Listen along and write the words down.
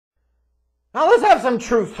Now let's have some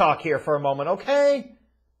truth talk here for a moment, okay?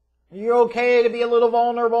 Are you okay to be a little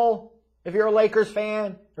vulnerable if you're a Lakers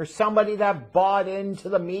fan or somebody that bought into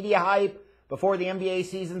the media hype before the NBA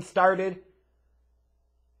season started?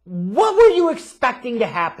 What were you expecting to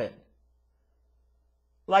happen?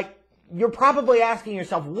 Like, you're probably asking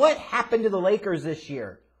yourself, what happened to the Lakers this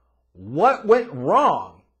year? What went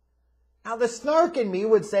wrong? Now, the snark in me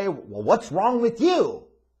would say, well, what's wrong with you?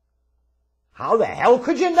 How the hell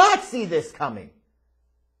could you not see this coming?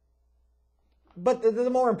 But the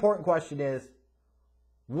more important question is,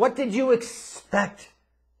 what did you expect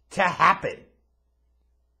to happen?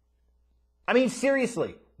 I mean,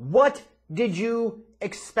 seriously, what did you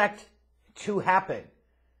expect to happen?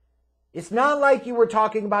 It's not like you were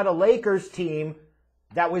talking about a Lakers team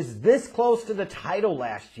that was this close to the title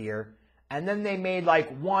last year, and then they made like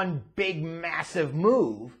one big massive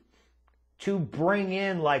move to bring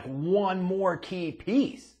in like one more key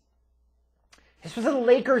piece. This was a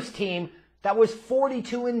Lakers team that was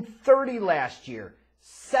 42-30 last year,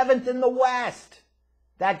 7th in the West.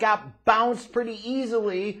 That got bounced pretty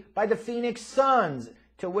easily by the Phoenix Suns,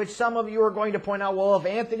 to which some of you are going to point out, well, if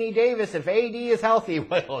Anthony Davis, if AD is healthy,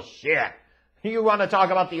 well, shit. You want to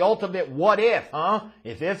talk about the ultimate what if, huh?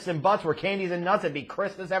 If ifs and buts were candies and nuts, it'd be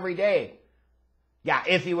Christmas every day. Yeah,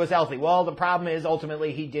 if he was healthy. Well, the problem is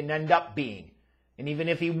ultimately he didn't end up being. And even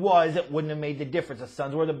if he was, it wouldn't have made the difference. The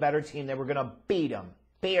Suns were the better team. They were going to beat him.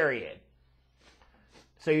 Period.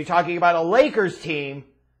 So you're talking about a Lakers team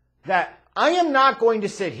that I am not going to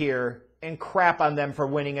sit here and crap on them for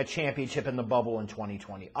winning a championship in the bubble in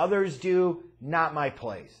 2020. Others do, not my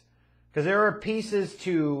place. Because there are pieces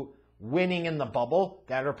to winning in the bubble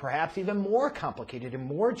that are perhaps even more complicated and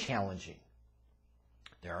more challenging.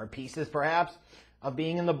 There are pieces perhaps of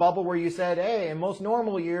being in the bubble where you said, hey, in most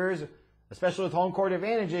normal years, especially with home court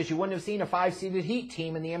advantages, you wouldn't have seen a 5-seeded Heat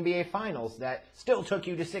team in the NBA Finals that still took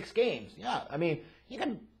you to 6 games. Yeah, I mean, you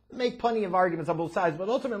can make plenty of arguments on both sides, but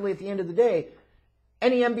ultimately at the end of the day,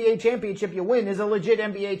 any NBA championship you win is a legit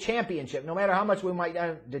NBA championship, no matter how much we might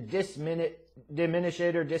diminish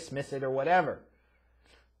it or dismiss it or whatever.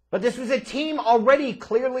 But this was a team already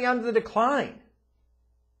clearly on the decline.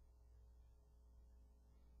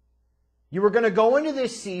 You were going to go into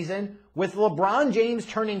this season with LeBron James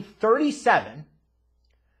turning 37,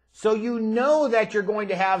 so you know that you're going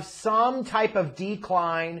to have some type of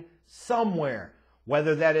decline somewhere,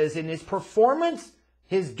 whether that is in his performance,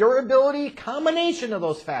 his durability, combination of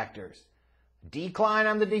those factors. Decline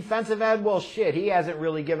on the defensive end, well, shit, he hasn't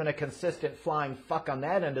really given a consistent flying fuck on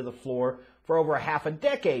that end of the floor for over half a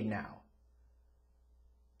decade now.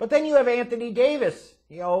 But then you have Anthony Davis,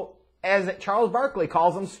 as Charles Barkley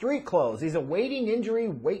calls him, street clothes. He's a waiting injury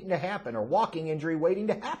waiting to happen, or walking injury waiting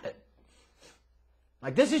to happen.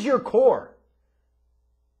 Like, this is your core.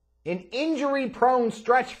 An injury-prone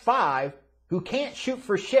stretch 5 who can't shoot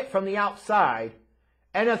for shit from the outside,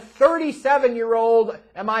 and a 37-year-old,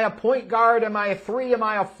 am I a point guard, am I a 3, am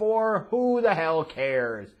I a 4, who the hell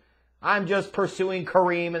cares? I'm just pursuing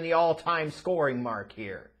Kareem and the all-time scoring mark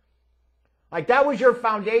here. Like, that was your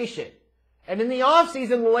foundation. And in the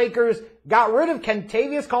offseason, the Lakers got rid of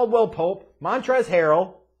Kentavious Caldwell-Pope, Montrezl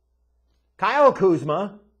Harrell, Kyle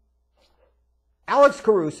Kuzma, Alex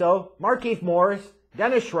Caruso, Markieff Morris,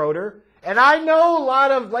 Dennis Schroeder. And I know a lot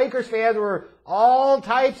of Lakers fans were all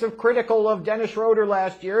types of critical of Dennis Schroeder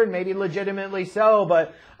last year, and maybe legitimately so,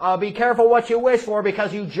 but be careful what you wish for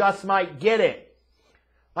because you just might get it.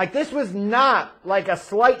 Like, this was not like a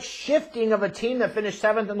slight shifting of a team that finished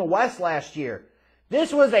 7th in the West last year.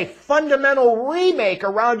 This was a fundamental remake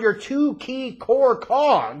around your 2 key core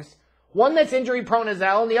cogs. One that's injury prone as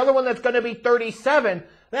hell, and the other one that's going to be 37.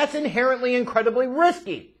 That's inherently incredibly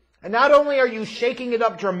risky. And not only are you shaking it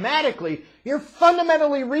up dramatically, you're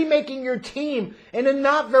fundamentally remaking your team in a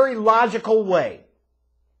not very logical way.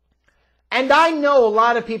 And I know a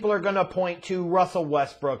lot of people are going to point to Russell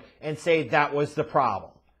Westbrook and say that was the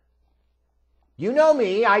problem. You know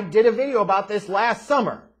me, I did a video about this last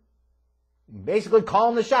summer. Basically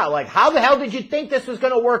calling the shot. Like, how the hell did you think this was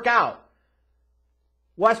going to work out?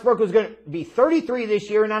 Westbrook was going to be 33 this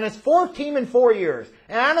year and on his 4th team in 4 years.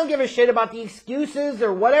 And I don't give a shit about the excuses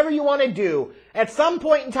or whatever you want to do. At some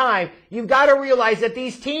point in time, you've got to realize that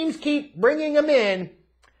these teams keep bringing him in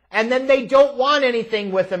and then they don't want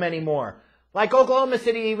anything with him anymore. Like Oklahoma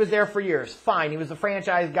City, he was there for years. Fine, he was a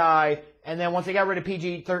franchise guy. And then once they got rid of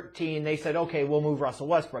PG-13, they said, okay, we'll move Russell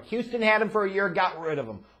Westbrook. Houston had him for a year, got rid of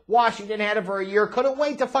him. Washington had him for a year, couldn't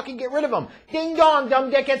wait to fucking get rid of him. Ding dong,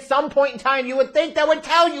 dumb dick, at some point in time, you would think that would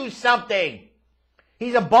tell you something.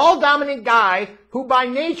 He's a ball-dominant guy who by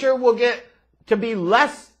nature will get to be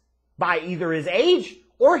less by either his age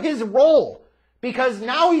or his role. Because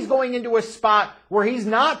now he's going into a spot where he's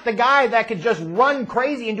not the guy that could just run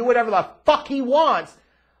crazy and do whatever the fuck he wants.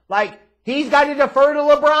 Like, he's got to defer to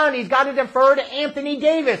LeBron. He's got to defer to Anthony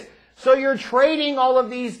Davis. So you're trading all of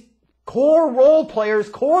these core role players,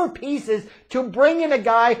 core pieces, to bring in a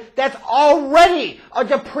guy that's already a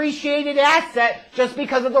depreciated asset just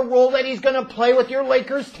because of the role that he's going to play with your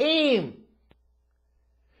Lakers team.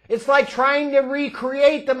 It's like trying to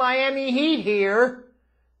recreate the Miami Heat here,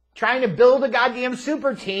 trying to build a goddamn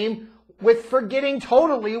super team with forgetting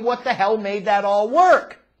totally what the hell made that all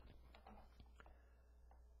work.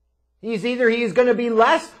 He's going to be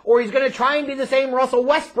less, or he's going to try and be the same Russell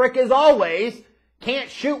Westbrook as always. Can't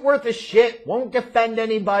shoot worth a shit, won't defend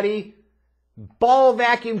anybody, ball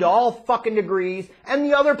vacuum to all fucking degrees, and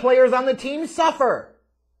the other players on the team suffer.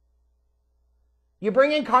 You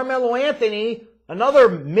bring in Carmelo Anthony, another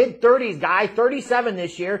mid-30s guy, 37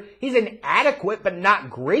 this year. He's an adequate but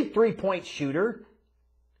not great three-point shooter.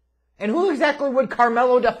 And who exactly would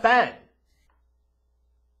Carmelo defend?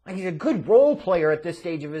 Like, he's a good role player at this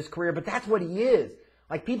stage of his career, but that's what he is.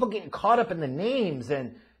 Like, people getting caught up in the names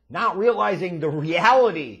and not realizing the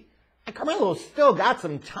reality. And Carmelo's still got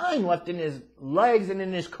some time left in his legs and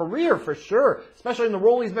in his career for sure, especially in the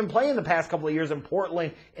role he's been playing the past couple of years in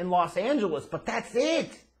Portland and Los Angeles, but that's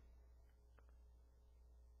it.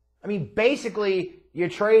 I mean, basically, you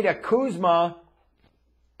trade a Kuzma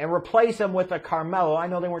and replace him with a Carmelo. I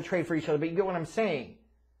know they weren't traded for each other, but you get what I'm saying.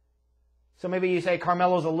 So maybe you say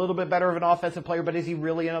Carmelo's a little bit better of an offensive player, but is he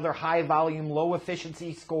really another high-volume,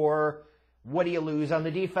 low-efficiency scorer? What do you lose on the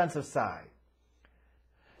defensive side?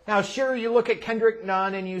 Now, sure, you look at Kendrick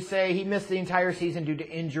Nunn and you say he missed the entire season due to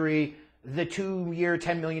injury. The 2-year,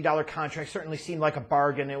 $10 million contract certainly seemed like a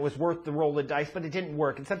bargain. It was worth the roll of the dice, but it didn't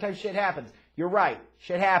work. And sometimes shit happens. You're right.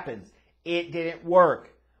 Shit happens. It didn't work.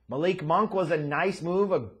 Malik Monk was a nice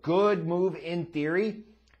move, a good move in theory.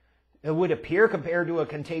 It would appear, compared to a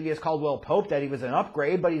Kentavious Caldwell-Pope, that he was an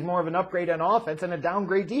upgrade, but he's more of an upgrade on offense and a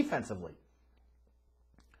downgrade defensively.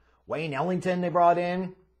 Wayne Ellington they brought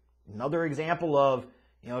in. Another example of,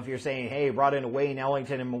 if you're saying, hey, brought in a Wayne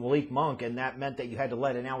Ellington and Malik Monk, and that meant that you had to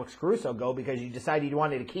let an Alex Caruso go because you decided you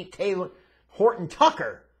wanted to keep Taylor Horton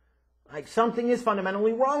Tucker. Like, something is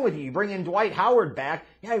fundamentally wrong with you. You bring in Dwight Howard back.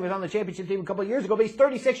 Yeah, he was on the championship team a couple of years ago, but he's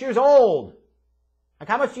 36 years old. Like,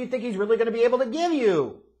 how much do you think he's really going to be able to give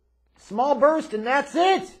you? Small burst, and that's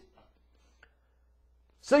it.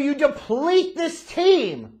 So you deplete this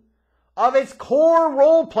team of its core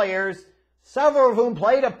role players, several of whom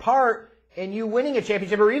played a part in you winning a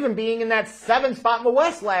championship or even being in that 7th spot in the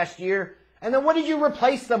West last year. And then what did you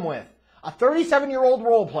replace them with? A 37-year-old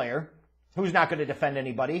role player who's not going to defend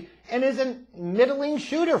anybody and is a middling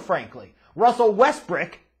shooter, frankly. Russell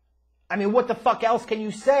Westbrook, I mean, what the fuck else can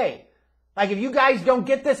you say? Like, if you guys don't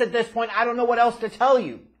get this at this point, I don't know what else to tell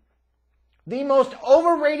you. The most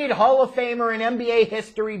overrated Hall of Famer in NBA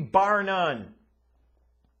history, bar none.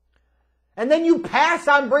 And then you pass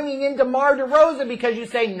on bringing in DeMar DeRozan because you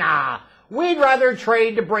say, nah, we'd rather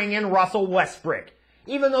trade to bring in Russell Westbrook.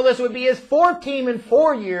 Even though this would be his 4th team in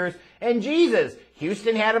 4 years. And Jesus,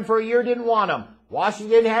 Houston had him for a year, didn't want him.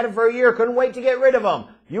 Washington had him for a year, couldn't wait to get rid of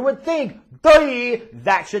him. You would think,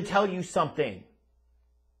 that should tell you something.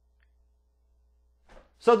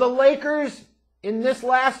 So the Lakers, in this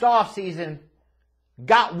last offseason,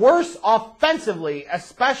 got worse offensively,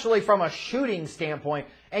 especially from a shooting standpoint,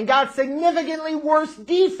 and got significantly worse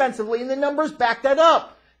defensively, and the numbers back that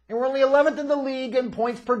up. They were only 11th in the league in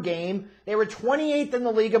points per game. They were 28th in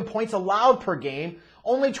the league in points allowed per game.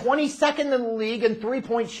 Only 22nd in the league in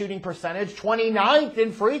three-point shooting percentage. 29th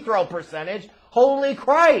in free throw percentage. Holy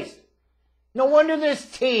Christ. No wonder this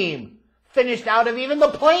team finished out of even the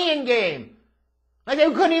play-in game. Like, they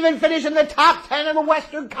couldn't even finish in the top 10 of the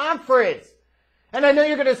Western Conference. And I know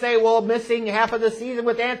you're going to say, well, missing half of the season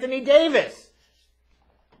with Anthony Davis.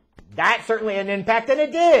 That certainly had an impact, and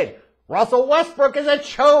it did. Russell Westbrook is a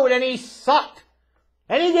chode, and he sucked.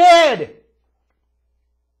 And he did.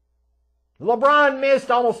 LeBron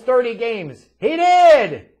missed almost 30 games. He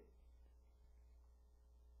did.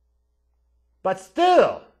 But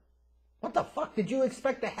still, what the fuck did you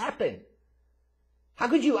expect to happen? How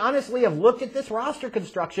could you honestly have looked at this roster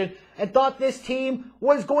construction and thought this team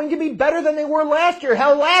was going to be better than they were last year?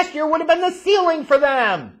 Hell, last year would have been the ceiling for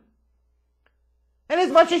them. And as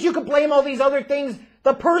much as you could blame all these other things,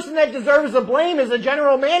 the person that deserves the blame is the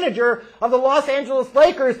general manager of the Los Angeles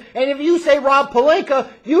Lakers. And if you say Rob Pelinka,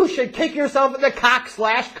 you should kick yourself in the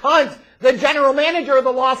cock/cunt. The general manager of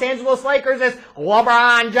the Los Angeles Lakers is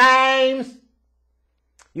LeBron James.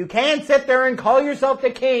 You can't sit there and call yourself the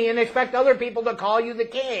king and expect other people to call you the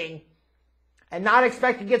king. and not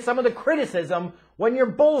expect to get some of the criticism when your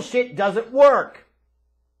bullshit doesn't work.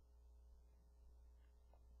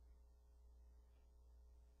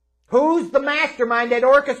 Who's the mastermind that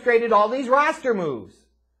orchestrated all these roster moves?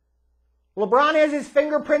 LeBron has his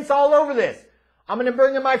fingerprints all over this. I'm going to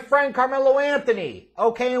bring in my friend Carmelo Anthony.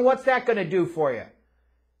 Okay, and what's that going to do for you?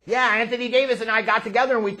 Yeah, Anthony Davis and I got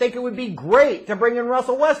together and we think it would be great to bring in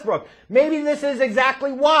Russell Westbrook. Maybe this is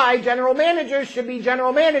exactly why general managers should be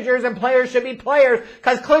general managers and players should be players,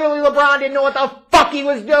 because clearly LeBron didn't know what the fuck he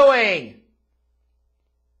was doing.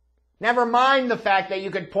 Never mind the fact that you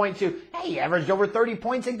could point to, hey, he averaged over 30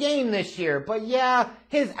 points a game this year. But yeah,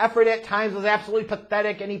 his effort at times was absolutely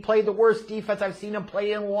pathetic, and he played the worst defense I've seen him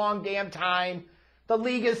play in a long damn time. The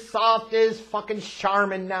league is soft as fucking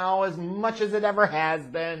Charmin now, as much as it ever has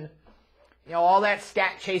been. You know, all that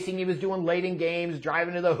stat chasing he was doing late in games,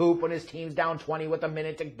 driving to the hoop when his team's down 20 with a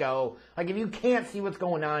minute to go. Like, if you can't see what's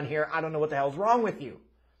going on here, I don't know what the hell's wrong with you.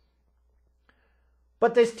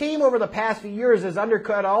 But this team over the past few years has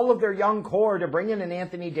undercut all of their young core to bring in an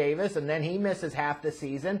Anthony Davis, and then he misses half the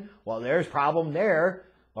season. Well, there's problem there.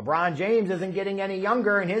 LeBron James isn't getting any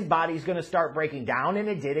younger, and his body's going to start breaking down, and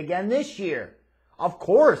it did again this year. Of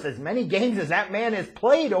course, as many games as that man has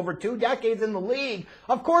played over 2 decades in the league,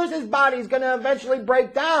 of course his body's going to eventually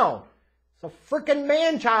break down. It's a freaking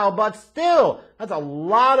man-child, but still, that's a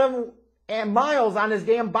lot of miles on his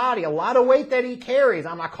damn body, a lot of weight that he carries.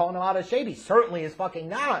 I'm not calling him out of shape. He certainly is fucking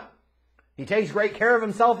not. He takes great care of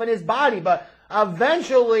himself and his body, but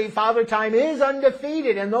eventually Father Time is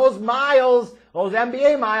undefeated, and those miles, those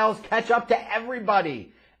NBA miles, catch up to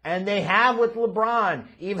everybody. And they have with LeBron.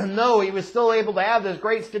 Even though he was still able to have this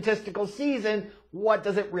great statistical season, what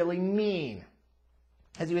does it really mean?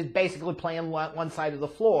 As he was basically playing one side of the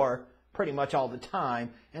floor pretty much all the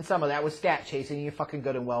time, and some of that was stat chasing, and you fucking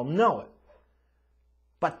good and well know it.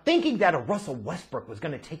 But thinking that a Russell Westbrook was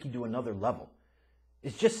going to take you to another level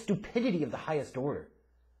is just stupidity of the highest order.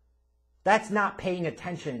 That's not paying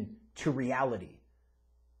attention to reality.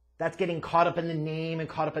 That's getting caught up in the name and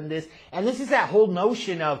caught up in this. And this is that whole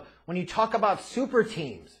notion of when you talk about super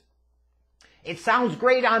teams, it sounds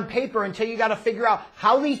great on paper until you got to figure out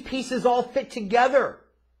how these pieces all fit together.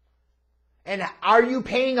 And are you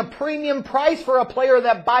paying a premium price for a player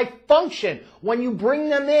that by function, when you bring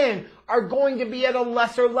them in, are going to be at a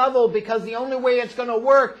lesser level, because the only way it's going to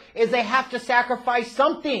work is they have to sacrifice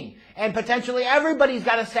something. And potentially everybody's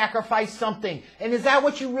got to sacrifice something. And is that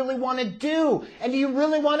what you really want to do? And do you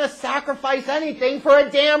really want to sacrifice anything for a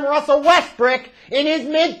damn Russell Westbrook in his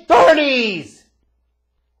mid-30s?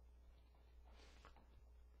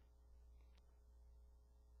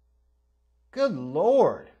 Good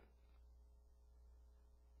Lord.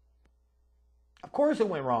 Of course it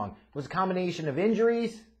went wrong. It was a combination of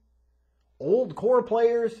injuries, old core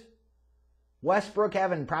players, Westbrook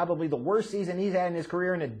having probably the worst season he's had in his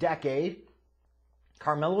career in a decade.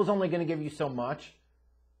 Carmelo's only going to give you so much.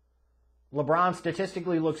 LeBron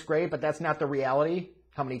statistically looks great, but that's not the reality.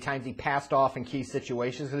 How many times he passed off in key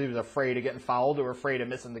situations because he was afraid of getting fouled or afraid of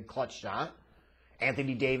missing the clutch shot.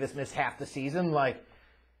 Anthony Davis missed half the season. Like,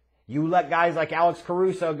 you let guys like Alex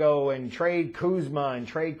Caruso go and trade Kuzma and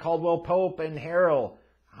trade Caldwell Pope and Harrell.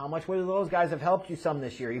 How much would those guys have helped you some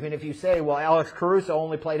this year? Even if you say, well, Alex Caruso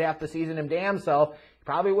only played half the season him damn self, he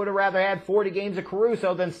probably would have rather had 40 games of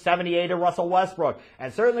Caruso than 78 of Russell Westbrook.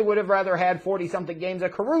 And certainly would have rather had 40-something games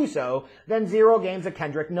of Caruso than 0 games of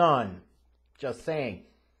Kendrick Nunn. Just saying.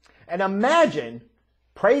 And imagine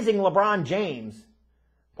praising LeBron James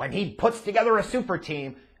when he puts together a super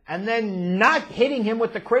team and then not hitting him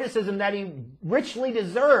with the criticism that he richly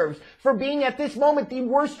deserves for being at this moment the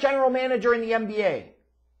worst general manager in the NBA.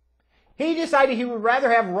 He decided he would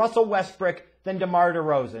rather have Russell Westbrook than DeMar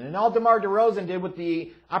DeRozan. And all DeMar DeRozan did with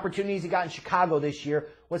the opportunities he got in Chicago this year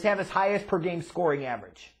was have his highest per game scoring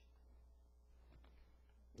average.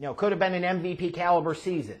 You know, could have been an MVP caliber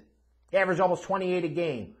season. He averaged almost 28 a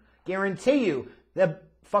game. Guarantee you, the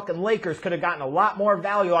fucking Lakers could have gotten a lot more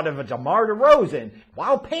value out of a DeMar DeRozan,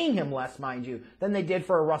 while paying him less, mind you, than they did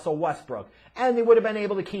for a Russell Westbrook. And they would have been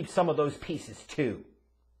able to keep some of those pieces too.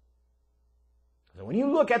 So when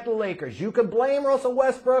you look at the Lakers, you could blame Russell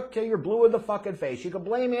Westbrook till you're blue in the fucking face. You could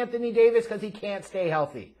blame Anthony Davis because he can't stay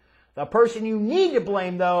healthy. The person you need to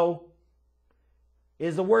blame, though,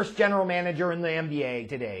 is the worst general manager in the NBA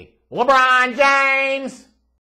today, LeBron James!